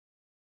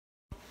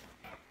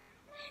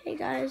Hey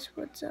guys,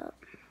 what's up?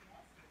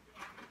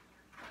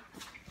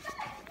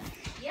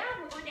 Yeah,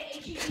 we're going to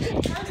HEB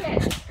and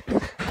Target.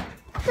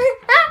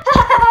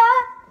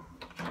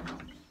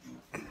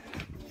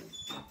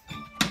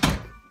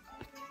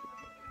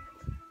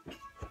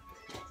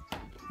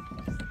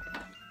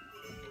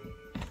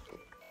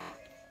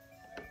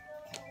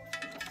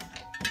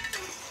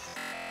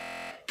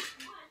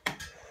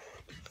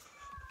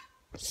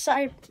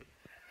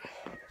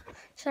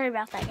 Sorry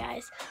about that,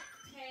 guys.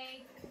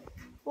 Okay,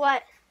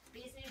 What?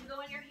 these need to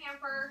go in your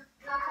hamper.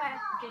 Okay.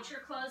 Get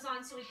your clothes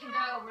on so we can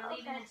go. We're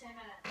leaving in 10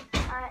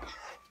 minutes.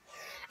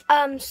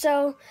 Alright.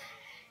 So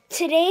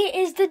today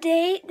is the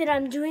day that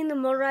I'm doing the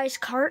motorized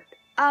cart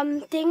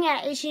thing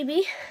at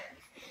HEB.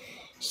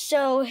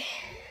 So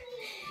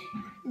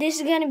this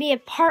is gonna be a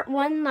part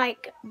 1,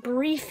 like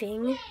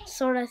briefing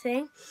sort of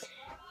thing.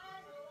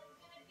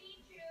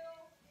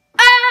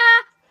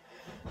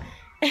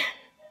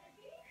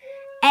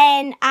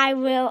 And I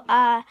will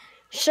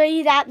show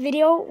you that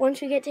video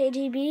once we get to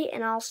HEB,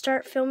 and I'll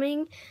start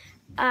filming.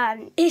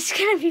 It's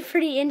gonna be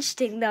pretty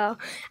interesting though.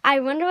 I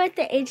wonder what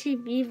the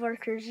HEB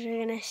workers are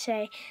gonna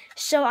say.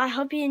 So I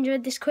hope you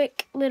enjoyed this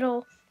quick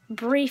little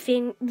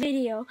briefing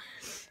video,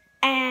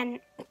 and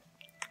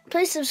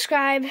please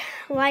subscribe,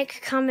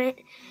 like, comment,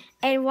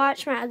 and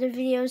watch my other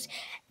videos,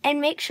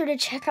 and make sure to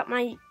check out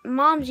my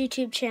mom's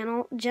YouTube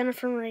channel,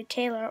 Jennifer Marie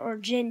Taylor, or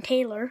Jen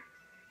Taylor.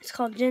 It's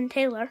called Jen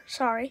Taylor,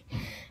 sorry.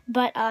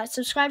 But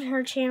subscribe to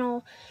her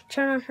channel,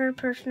 turn on her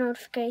push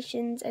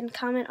notifications, and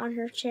comment on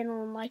her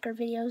channel and like her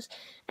videos.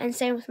 And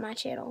same with my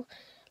channel.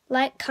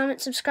 Like,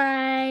 comment,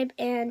 subscribe,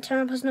 and turn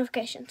on post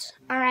notifications.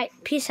 Alright,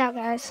 peace out,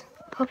 guys.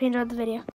 Hope you enjoyed the video.